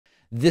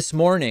This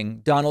morning,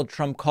 Donald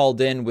Trump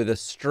called in with a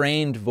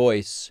strained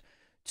voice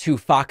to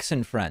Fox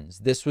and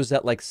Friends. This was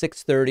at like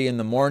 6:30 in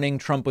the morning.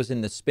 Trump was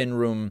in the spin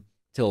room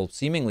till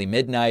seemingly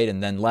midnight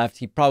and then left.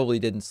 He probably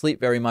didn't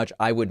sleep very much.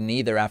 I wouldn't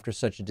either after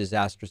such a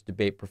disastrous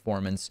debate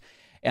performance.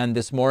 And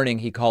this morning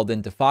he called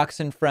into Fox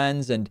and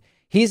Friends and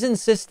he's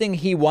insisting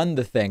he won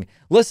the thing.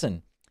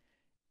 Listen,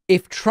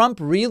 if Trump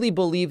really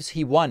believes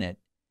he won it,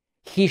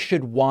 he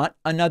should want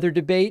another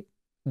debate,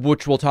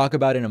 which we'll talk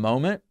about in a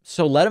moment.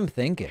 So let him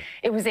think it.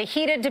 It was a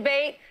heated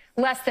debate.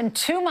 Less than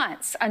 2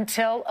 months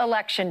until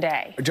Election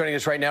Day. Joining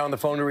us right now on the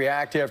phone to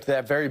react after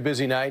that very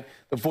busy night,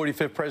 the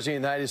 45th President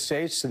of the United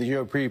States, the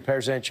GOP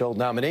presidential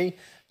nominee,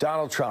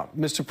 Donald Trump.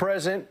 Mr.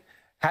 President,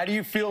 how do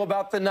you feel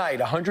about the night?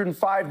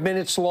 105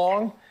 minutes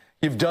long.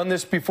 You've done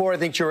this before. I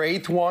think your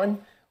eighth one.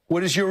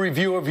 What is your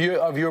review of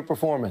your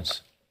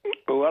performance?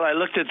 Well, I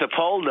looked at the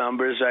poll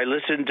numbers. I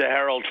listened to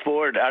Harold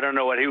Ford. I don't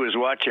know what he was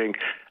watching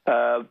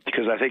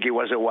because I think he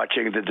wasn't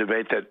watching the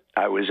debate that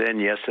I was in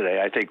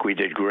yesterday. I think we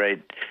did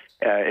great.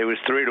 It was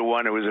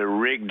 3-1. It was a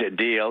rigged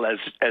deal, as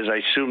I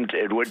assumed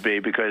it would be,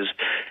 because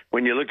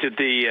when you looked at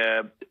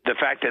the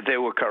fact that they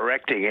were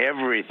correcting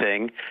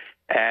everything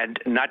and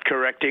not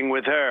correcting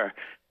with her.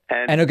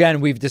 And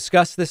again, we've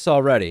discussed this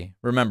already.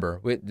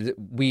 Remember,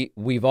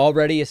 we've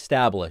already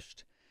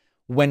established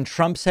when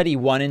Trump said he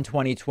won in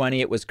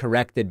 2020, it was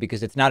corrected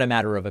because it's not a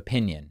matter of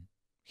opinion.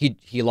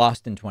 He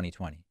lost in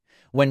 2020.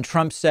 When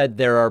Trump said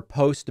there are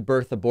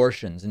post-birth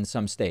abortions in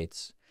some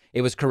states,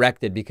 it was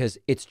corrected because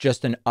it's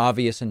just an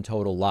obvious and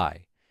total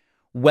lie.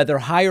 Whether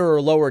higher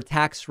or lower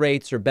tax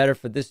rates are better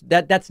for this,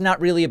 that's not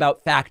really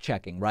about fact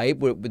checking, right?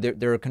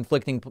 There are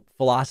conflicting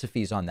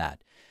philosophies on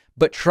that.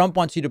 But Trump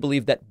wants you to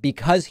believe that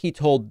because he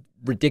told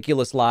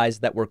ridiculous lies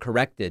that were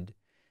corrected,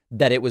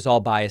 that it was all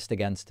biased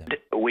against him.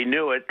 We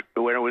knew it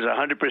when it was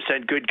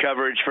 100% good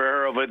coverage for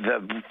her over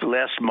the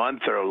last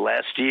month or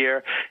last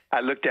year.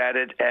 I looked at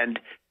it and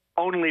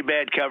only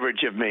bad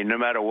coverage of me, no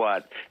matter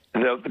what.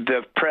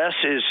 The press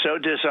is so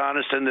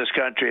dishonest in this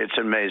country, it's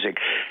amazing.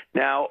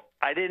 Now,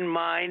 I didn't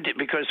mind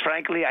because,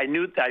 frankly, I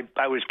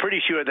was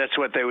pretty sure that's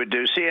what they would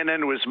do.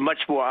 CNN was much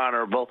more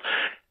honorable.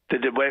 The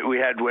debate we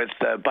had with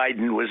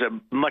Biden was a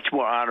much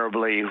more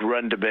honorably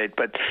run debate,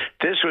 but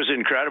this was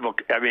incredible.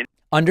 I mean,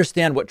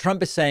 understand what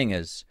Trump is saying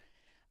is,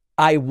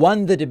 I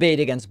won the debate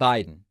against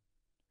Biden,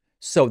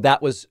 so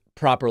that was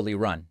properly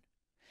run.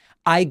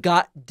 I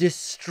got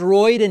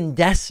destroyed and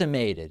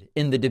decimated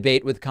in the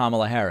debate with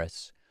Kamala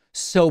Harris.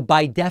 So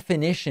by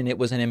definition, it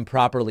was an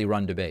improperly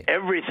run debate.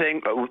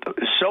 Everything,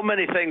 so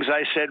many things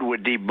I said were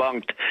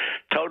debunked,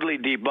 totally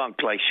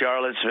debunked, like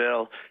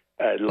Charlottesville.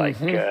 I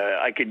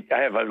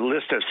have a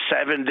list of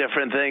 7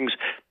 different things,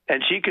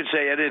 and she could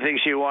say anything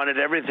she wanted.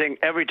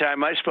 Every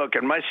time I spoke,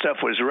 and my stuff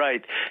was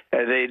right,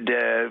 they'd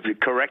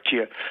correct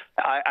you.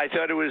 I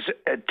thought it was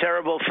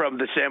terrible from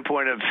the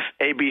standpoint of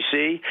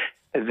ABC.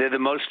 They're the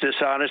most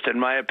dishonest, in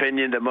my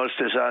opinion, the most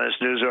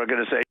dishonest news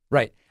organization.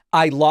 Right.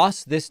 I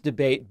lost this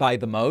debate by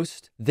the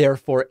most.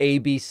 Therefore,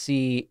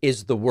 ABC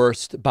is the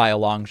worst by a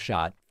long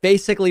shot.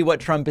 Basically what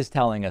Trump is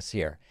telling us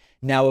here.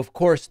 Now, of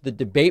course, the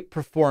debate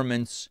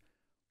performance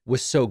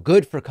was so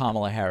good for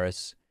Kamala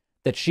Harris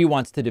that she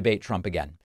wants to debate Trump again.